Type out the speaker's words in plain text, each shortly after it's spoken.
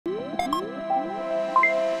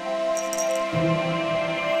Hello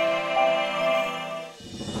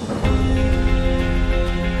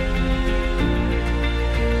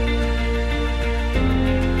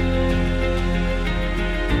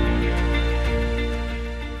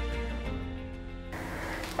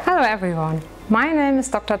everyone, my name is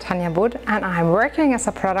Dr. Tanja Butt and I'm working as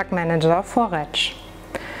a product manager for Retsch.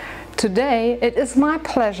 Today it is my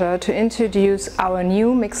pleasure to introduce our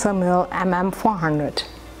new mixer mill MM400.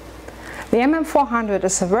 The MM400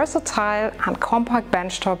 is a versatile and compact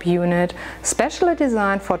benchtop unit specially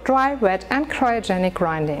designed for dry, wet and cryogenic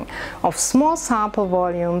grinding of small sample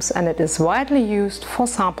volumes, and it is widely used for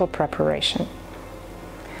sample preparation.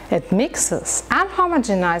 It mixes and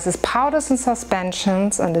homogenizes powders and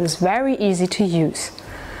suspensions and is very easy to use.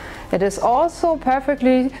 It is also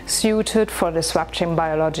perfectly suited for disrupting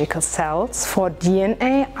biological cells, for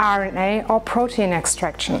DNA, RNA or protein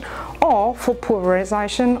extraction, or for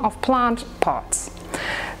pulverization of plant parts.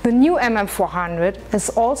 The new MM400 is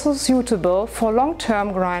also suitable for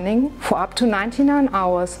long-term grinding for up to 99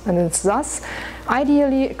 hours and is thus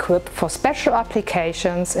ideally equipped for special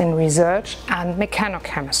applications in research and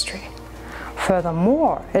mechanochemistry.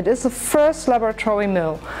 Furthermore, it is the first laboratory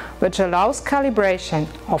mill which allows calibration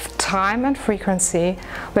of time and frequency,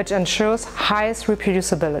 which ensures highest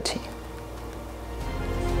reproducibility.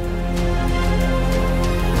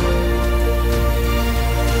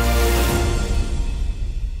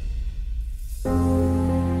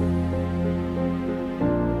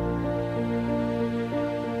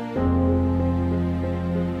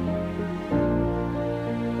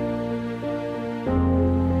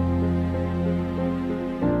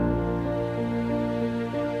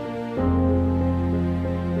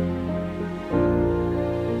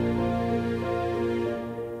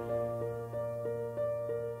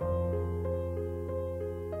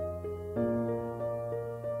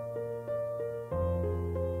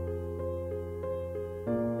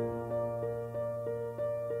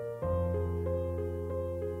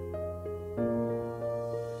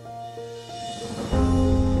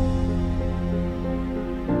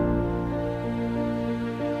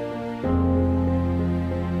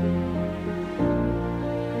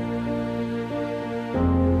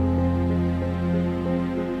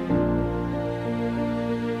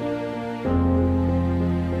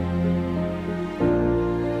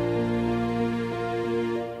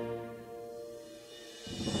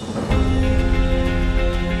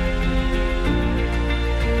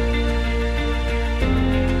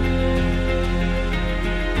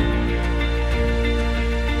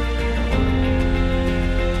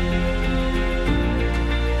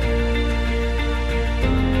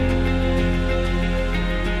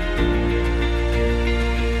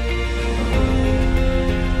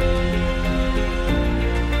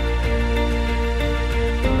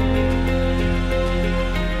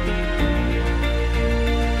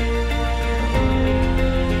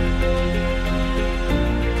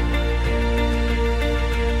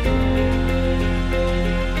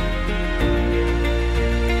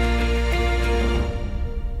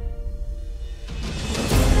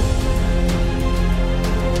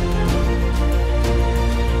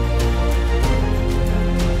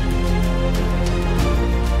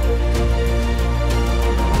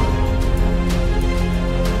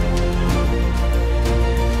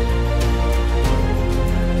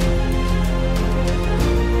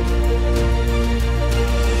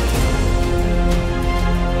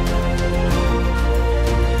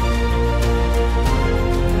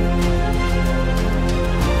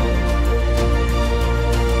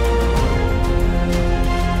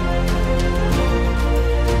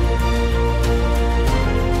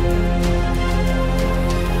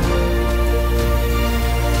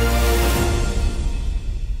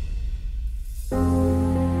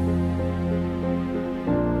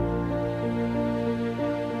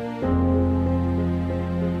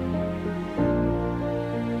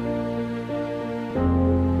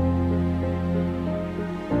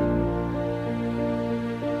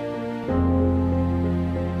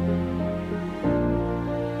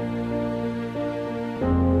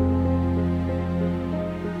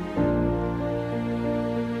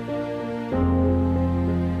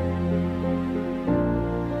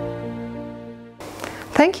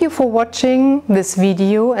 Thank you for watching this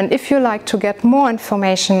video, and if you like to get more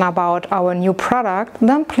information about our new product,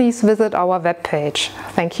 then please visit our webpage.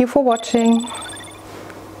 Thank you for watching.